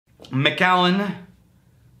Macallan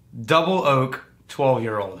Double Oak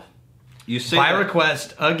 12-year-old. You say by that,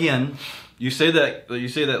 request again. You say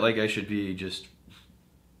that like I should be just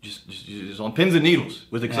on pins and needles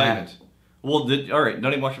with excitement. Yeah. Well, all right,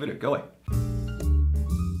 don't even watch the video. Go away.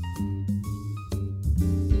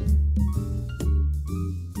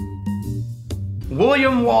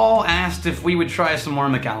 William Wall asked if we would try some more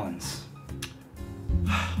Macallans.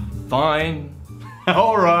 Fine.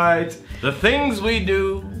 All right. The things we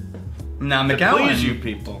do now, Macallan please you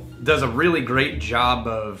people does a really great job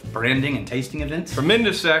of branding and tasting events.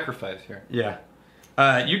 Tremendous sacrifice here. Yeah.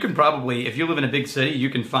 You can probably, if you live in a big city,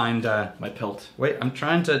 you can find... my pelt. Wait, I'm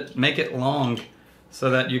trying to make it long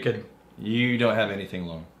so that you could... You don't have anything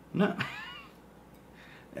long. No.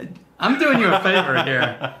 I'm doing you a favor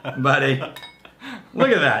here, buddy. Look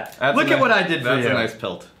at that. Look at what I did for you. That's a nice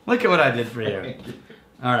pelt. Look at what I did for you.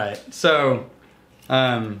 All right, so...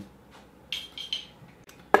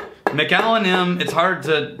 Macallan M, it's hard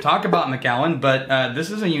to talk about Macallan, but this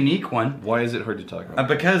is a unique one. Why is it hard to talk about?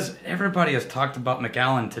 Because everybody has talked about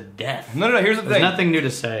Macallan to death. No, here's the thing. There's nothing new to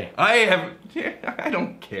say. I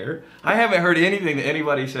don't care. I haven't heard anything that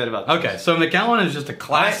anybody said about this. Okay, so Macallan is just a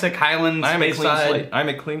classic Highland Speyside. I'm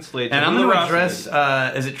a clean slate. And I'm going to address,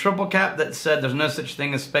 is it Triple Cap that said there's no such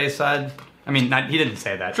thing as Speyside? I mean, he didn't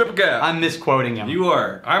say that. Triple Cap. I'm misquoting him. You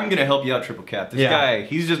are. I'm going to help you out, Triple Cap. This guy,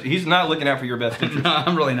 he's not looking out for your best interest. No,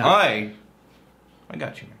 I'm really not. I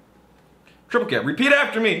got you. Triple Cap, repeat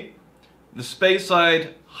after me. The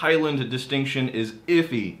Speyside Highland distinction is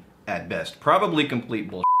iffy at best. Probably complete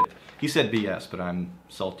bullshit. He said BS, but I'm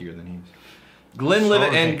saltier than he is.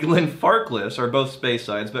 Glenlivet and Glenfarclas are both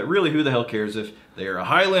Speysides, but really who the hell cares if they are a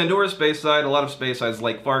Highland or a Speyside? A lot of Speysides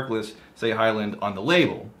like Farclas say Highland on the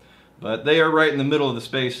label. But they are right in the middle of the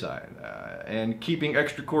Speyside. And keeping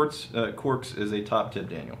extra corks is a top tip,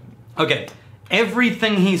 Daniel. Okay,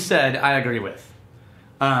 everything he said I agree with.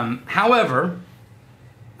 However,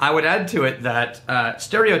 I would add to it that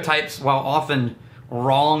stereotypes, while often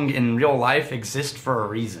wrong in real life, exist for a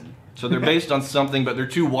reason. So they're based on something, but they're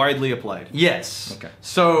too widely applied. Yes. Okay.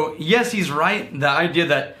 So, yes, he's right. The idea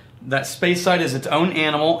that Speyside is its own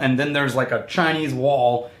animal, and then there's like a Chinese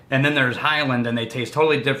wall, and then there's Highland, and they taste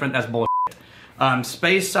totally different. That's bullshit.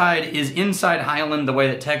 Speyside is inside Highland the way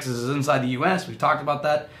that Texas is inside the U.S. We've talked about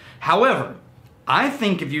that. However, I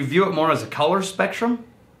think if you view it more as a color spectrum,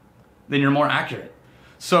 then you're more accurate.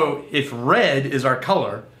 So if red is our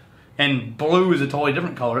color, and blue is a totally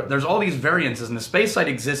different color, there's all these variances, and the Speyside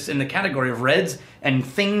exists in the category of reds and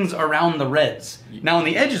things around the reds. Now, on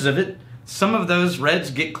the edges of it, some of those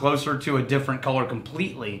reds get closer to a different color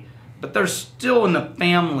completely, but they're still in the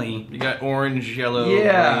family. You got orange, yellow,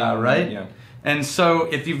 yeah, green, right? Yeah. And so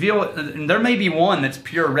if you view it, and there may be one that's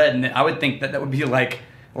pure red, and I would think that would be like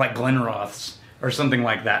Glenrothes or something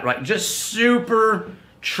like that, right? Just super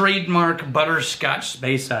trademark butterscotch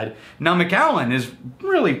Speyside. Now Macallan is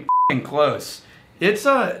really f***ing close. It's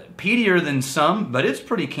peatier than some, but it's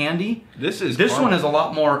pretty candy. This one is a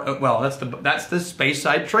lot more. Well, that's the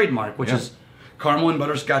Speyside trademark, which is caramel and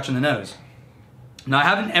butterscotch in the nose. Now I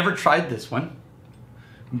haven't ever tried this one,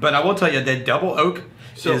 but I will tell you that Double Oak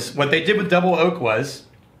is what they did with Double Oak was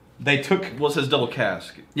they took. Well, it says Double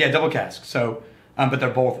Cask. Yeah, Double Cask. So, but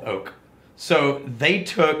they're both oak. So they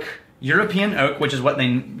took European oak, which is what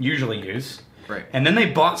they usually use, right? And then they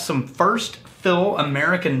bought some first fill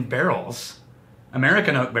American barrels.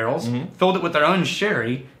 American oak barrels, filled it with their own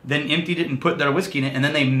sherry, then emptied it and put their whiskey in it, and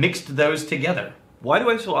then they mixed those together. Why do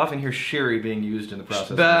I so often hear sherry being used in the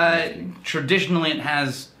process? But traditionally it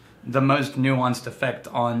has the most nuanced effect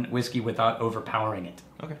on whiskey without overpowering it.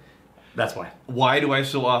 Okay. That's why. Why do I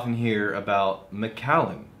so often hear about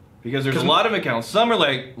Macallan? Because there's a lot of Macallan. Some are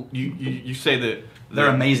like, you say that... They're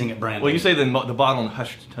amazing at branding. Well, you say the bottle in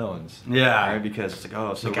hushed tones. Yeah. Right? Because it's like,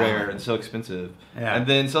 oh, so Macallan. rare and so expensive. Yeah. And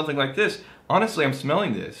then something like this. Honestly, I'm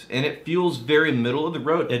smelling this, and it feels very middle of the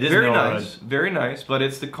road. It is very middle of the nice, very nice. But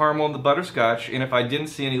it's the caramel and the butterscotch, and if I didn't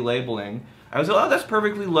see any labeling, I was like, oh, that's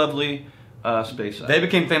perfectly lovely Speyside. They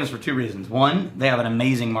became famous for two reasons. One, they have an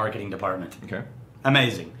amazing marketing department. Okay.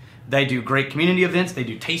 Amazing. They do great community events. They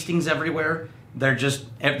do tastings everywhere. They're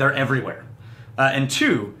everywhere. And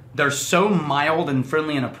two, they're so mild and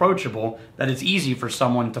friendly and approachable that it's easy for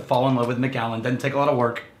someone to fall in love with Macallan. Doesn't take a lot of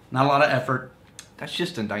work, not a lot of effort. That's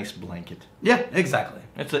just a nice blanket. Yeah, exactly.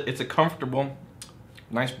 It's a comfortable,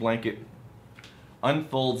 nice blanket.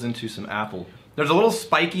 Unfolds into some apple. There's a little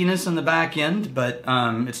spikiness in the back end, but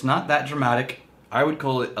it's not that dramatic. I would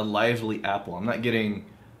call it a lively apple. I'm not getting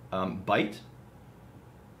bite,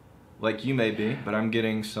 like you may be, but I'm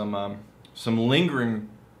getting some lingering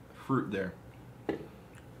fruit there.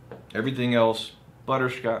 Everything else,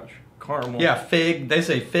 butterscotch, caramel. Yeah, fig. They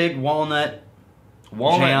say fig, walnut,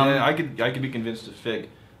 walnut. jam. Yeah, I could be convinced of fig.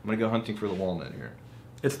 I'm gonna go hunting for the walnut here.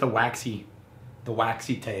 It's the waxy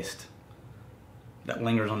taste that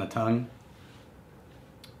lingers on the tongue.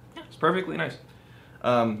 It's perfectly nice.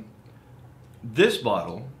 This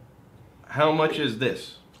bottle, how much is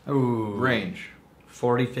this? Ooh. Range?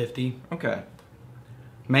 40, 50. Okay.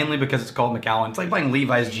 Mainly because it's called Macallan. It's like buying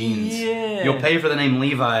Levi's jeans. Yeah. You'll pay for the name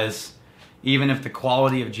Levi's, even if the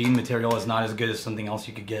quality of jean material is not as good as something else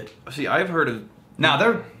you could get. See, I've heard of... Now,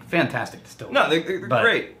 they're fantastic distillers. No, they're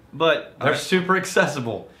great, but... They're super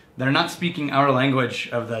accessible. They're not speaking our language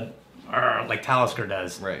of the... like Talisker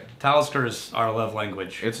does. Right. Talisker is our love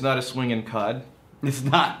language. It's not a swinging cod. It's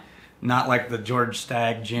not like the George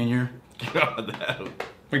Stagg Jr. God,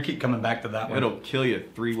 We keep coming back to that one. it'll kill you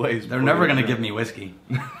 3 ways. They're never going to give me whiskey.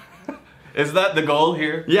 Is that the goal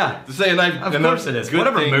here? Yeah. To say Of course it is.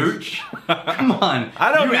 Whatever, mooch. Come on.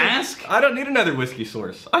 You ask? I don't need another whiskey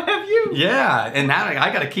source. I have you. Yeah, and now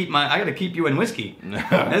I gotta keep you in whiskey.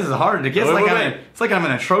 This is hard to get. It's like I'm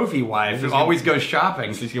in a trophy wife who always goes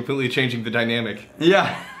shopping. This is completely changing the dynamic.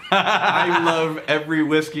 Yeah. I love every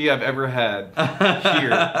whiskey I've ever had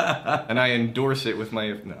here, and I endorse it with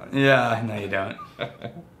my... No. Yeah, no you don't.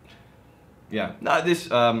 Yeah. No, this...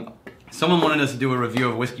 Someone wanted us to do a review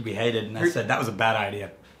of whiskey we hated, and I said that was a bad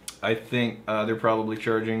idea. I think they're probably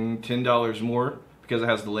charging $10 more because it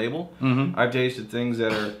has the label. Mm-hmm. I've tasted things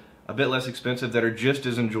that are a bit less expensive that are just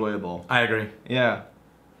as enjoyable. I agree. Yeah.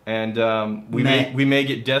 And we may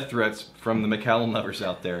get death threats from the Macallan lovers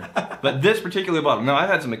out there. But this particular bottle... No, I've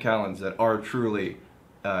had some Macallans that are truly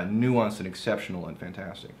nuanced and exceptional and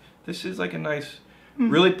fantastic. This is like a nice...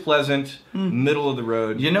 really pleasant, middle of the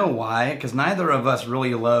road. You know why? Because neither of us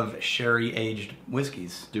really love sherry-aged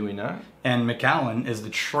whiskeys. Do we not? And Macallan is the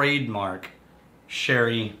trademark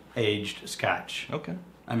sherry-aged scotch. Okay.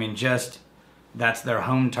 I mean, that's their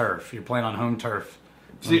home turf. You're playing on home turf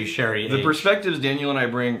when you sherry-age. The perspectives Daniel and I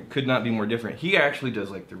bring could not be more different. He actually does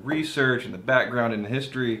like the research and the background and the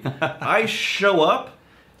history. I show up,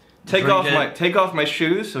 take off my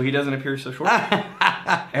shoes so he doesn't appear so short,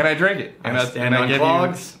 and I drink it. And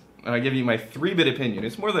I give you my 3-bit opinion.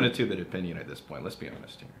 It's more than a 2-bit opinion at this point. Let's be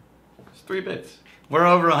honest here. It's 3 bits. We're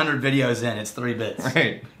over 100 videos in. It's 3 bits.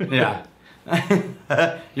 Right. Yeah.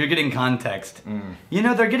 You're getting context. You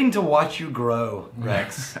know, they're getting to watch you grow,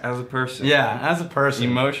 Rex. As a person. Yeah, as a person.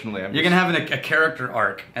 Emotionally. You're going to have a character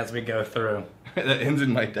arc as we go through. That ends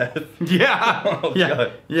in my death. Yeah. Oh, yeah.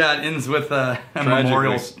 God. Yeah, it ends with a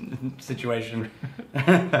memorial situation.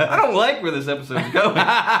 I don't like where this episode's going.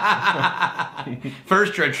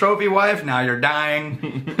 First you're a trophy wife, now you're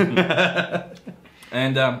dying.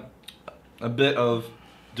 And a bit of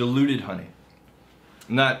diluted honey.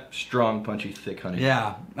 Not strong, punchy, thick honey.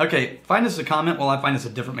 Yeah. Okay, find us a comment while I find us a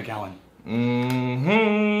different Macallan.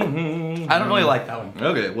 Mm-hmm. I don't really like that one.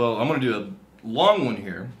 Okay, well, I'm going to do a long one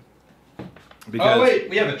here. Because, oh, wait,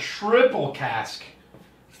 we have a triple cask.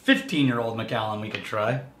 15-year-old Macallan we could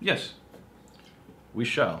try. Yes, we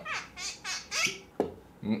shall.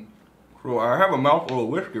 Cool. I have a mouthful of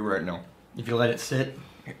whiskey right now. If you let it sit.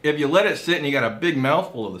 If you let it sit and you got a big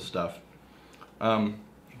mouthful of the stuff,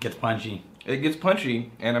 It gets punchy. It gets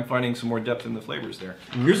punchy, and I'm finding some more depth in the flavors there.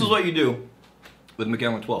 Here's what you do with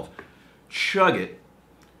Macallan 12. Chug it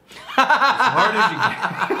as hard as you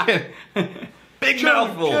can. Big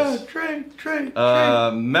mouthfuls. Drink.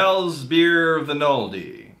 Mel's Beer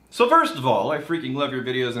Vinaldi. So first of all, I freaking love your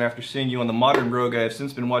videos, and after seeing you on the Modern Rogue, I have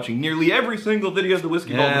since been watching nearly every single video of the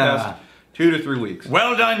Whiskey Vault in the past 2 to 3 weeks.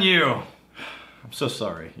 Well done, you. I'm so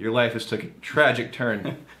sorry. Your life has took a tragic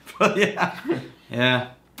turn. Yeah.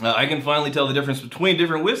 I can finally tell the difference between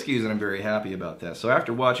different whiskeys, and I'm very happy about that. So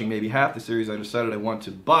after watching maybe half the series, I decided I want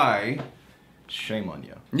to buy... Shame on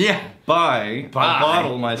you. Yeah. Buy a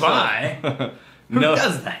bottle myself. Buy? Who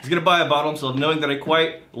does that? He's going to buy a bottle himself, knowing that I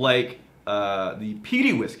quite like the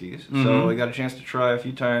peaty whiskeys. So I got a chance to try a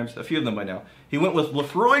few of them by now. He went with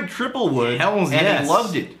Lefroy Triple Wood, Hells and yes. he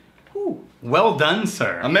loved it. Ooh. Well done,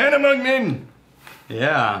 sir. A man among men.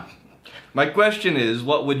 Yeah. My question is,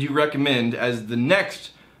 what would you recommend as the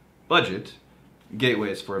next budget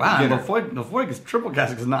gateways for a beginner? Lefroy's triple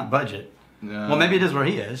cask is not budget. No. Well, maybe it is where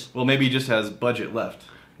he is. Well, maybe he just has budget left.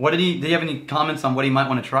 Did he have any comments on what he might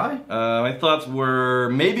want to try? My thoughts were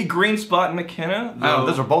maybe Green Spot and McKenna. Oh,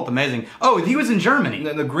 those are both amazing. Oh, he was in Germany.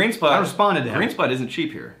 The Green Spot. I responded to him. Green Spot isn't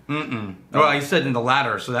cheap here. Well, he said in the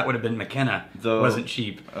latter, so that would have been McKenna. Wasn't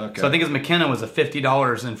cheap. Okay. So I think his McKenna was a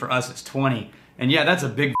 $50, and for us it's $20. And yeah, that's a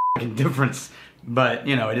big difference. But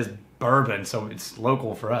you know, it is bourbon, so it's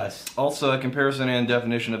local for us. Also, a comparison and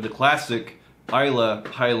definition of the classic Isla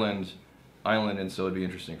Highland island, and so it'd be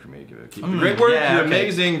interesting for me to keep the great work. You're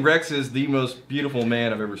amazing. Rex is the most beautiful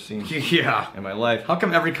man I've ever seen in my life. How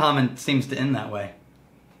come every comment seems to end that way?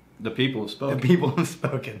 The people have spoken. The people have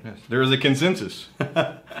spoken. Yes. There is a consensus.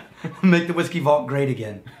 Make the whiskey vault great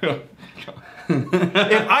again.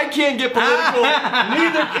 If I can't get political,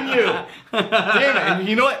 neither can you. Damn it. And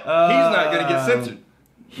you know what? He's not going to get censored.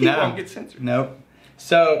 He won't get censored. Nope.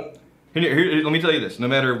 So, here, let me tell you this. No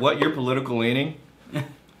matter what your political leaning,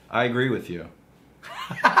 I agree with you.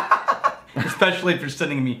 Especially if you're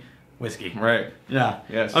sending me whiskey. Right. Yeah.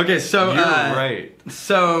 Yes. Okay, so... You're right.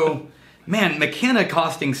 So, man, McKenna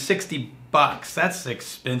costing $60. That's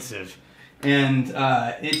expensive. And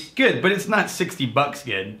it's good, but it's not $60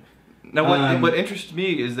 good. Now, what interests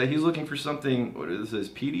me is that he's looking for something, what is this,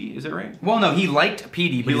 peaty? Is that right? Well, no, he liked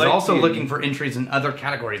peaty, but he's also looking for entries in other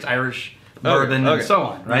categories, Irish, bourbon, and so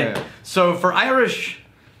on, right? Yeah. So for Irish,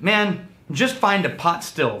 man, just find a pot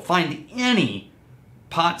still. Find any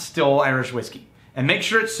pot still Irish whiskey. And make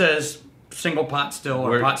sure it says single pot still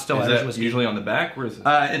or pot still Irish whiskey. Usually on the back? Where is it?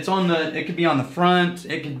 It's on the, it could be on the front,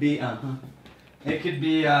 it could be, it could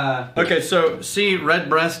be, okay, so see,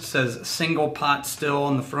 Redbreast says single pot still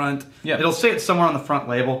on the front. Yeah. It'll say it somewhere on the front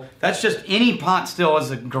label. That's just any pot still is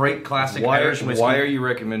a great classic Irish whiskey. Why are you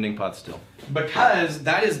recommending pot still? Because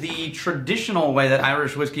that is the traditional way that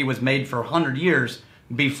Irish whiskey was made for 100 years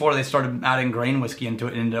before they started adding grain whiskey into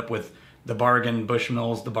it and ended up with the Bargain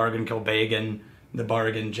Bushmills, the Bargain Kilbeggan, the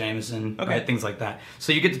Bargain Jameson, right? Things like that.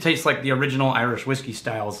 So you get to taste like the original Irish whiskey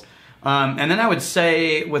styles. And then I would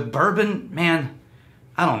say with bourbon, man,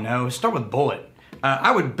 I don't know, start with Bulleit.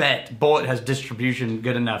 I would bet Bulleit has distribution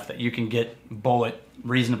good enough that you can get Bulleit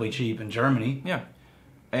reasonably cheap in Germany. Yeah.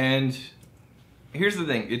 And here's the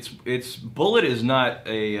thing, it's Bulleit is not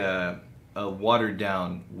a watered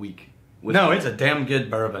down weak whiskey. No, it's a damn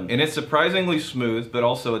good bourbon. And it's surprisingly smooth, but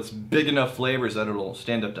also it's big enough flavors that it'll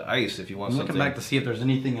stand up to ice if you want something. I'm looking back to see if there's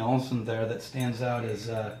anything else in there that stands out as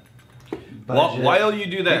while you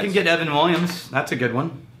do that, you can get Evan Williams. That's a good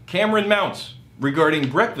one. Cameron Mounts regarding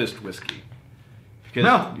breakfast whiskey.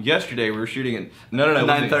 Because yesterday we were shooting at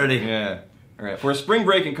 9:30. Yeah. All right. For a spring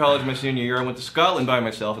break in college my senior year, I went to Scotland by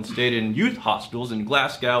myself and stayed in youth hostels in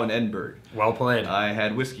Glasgow and Edinburgh. Well played. I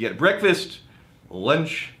had whiskey at breakfast,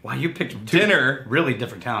 lunch, wow, you picked dinner, really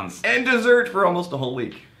different towns, and dessert for almost a whole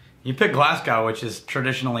week. You picked Glasgow, which is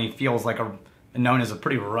traditionally feels like known as a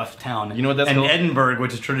pretty rough town. You know what that's called? And Edinburgh,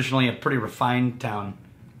 which is traditionally a pretty refined town.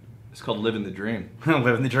 It's called living the dream.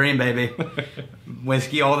 Living the dream, baby.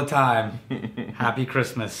 Whiskey all the time. Happy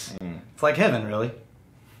Christmas. It's like heaven, really.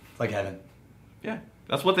 It's like heaven. Yeah,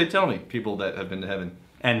 that's what they tell me, people that have been to heaven.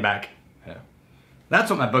 And back. Yeah. That's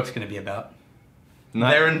what my book's going to be about.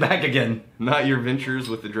 There and back again. Not your ventures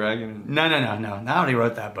with the dragon? No. I already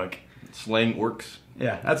wrote that book. Slaying orcs?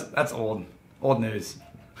 Yeah, that's old news.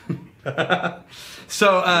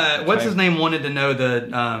 So, what's his name wanted to know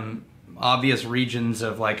the obvious regions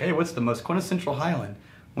of like, hey, what's the most quintessential Highland?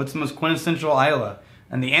 What's the most quintessential Isla?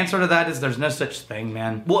 And the answer to that is there's no such thing,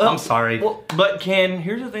 man. Well, I'm sorry. Well, but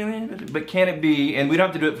here's the thing, but can it be, and we don't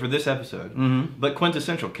have to do it for this episode, but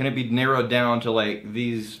quintessential, can it be narrowed down to like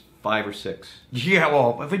these 5 or 6? Yeah,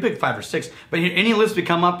 well, if we pick 5 or 6, but any list we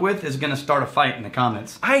come up with is going to start a fight in the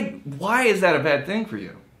comments. Why is that a bad thing for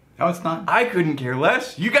you? No, it's not. I couldn't care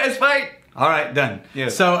less. You guys fight. All right, done. Yeah.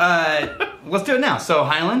 So let's do it now. So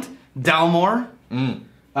Highland, Dalmore,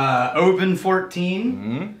 Oban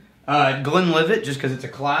 14, Glenlivet, just because it's a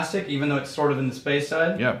classic, even though it's sort of in the space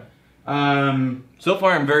side. Yeah. So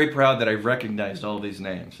far, I'm very proud that I've recognized all these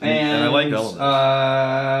names, and I like all of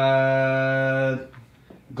them.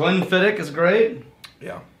 Glenfiddich is great.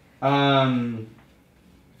 Yeah.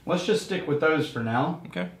 Let's just stick with those for now.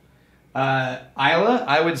 Okay. Isla,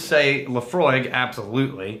 I would say Lafroig,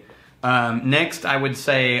 absolutely. Next, I would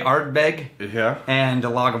say Ardbeg. Yeah. And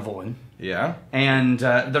Lagavulin. Yeah. And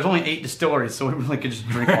there's only 8 distilleries, so we really could just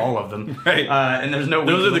drink all of them. Right. And there's no...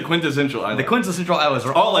 Those are the quintessential islands. The quintessential islands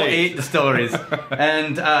are all 8 distilleries.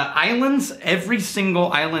 And islands, every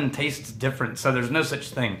single island tastes different, so there's no such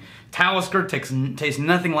thing. Talisker tastes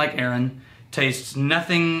nothing like Arran, tastes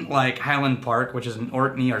nothing like Highland Park, which is an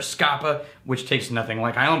Orkney, or Scapa, which tastes nothing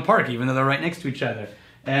like Highland Park, even though they're right next to each other.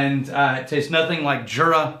 And it tastes nothing like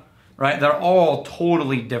Jura, right? They're all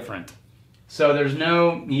totally different. So there's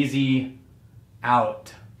no easy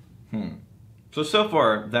out. So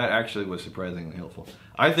far, that actually was surprisingly helpful.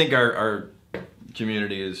 I think our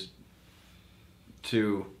community is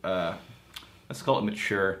too, let's call it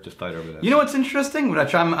mature to fight over that. You know what's interesting?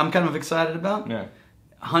 What I'm kind of excited about? Yeah.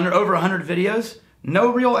 Over 100 videos,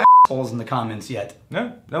 no real assholes in the comments yet.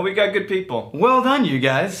 No, we got good people. Well done, you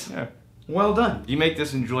guys. Yeah. Well done. You make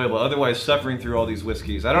this enjoyable. Otherwise, suffering through all these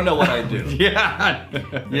whiskeys, I don't know what I'd do. Yeah.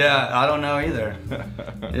 Yeah, I don't know either.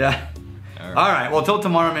 Yeah. All right. Well, till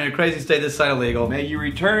tomorrow, may your crazy stay this side of legal. May you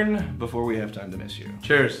return before we have time to miss you.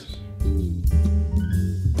 Cheers.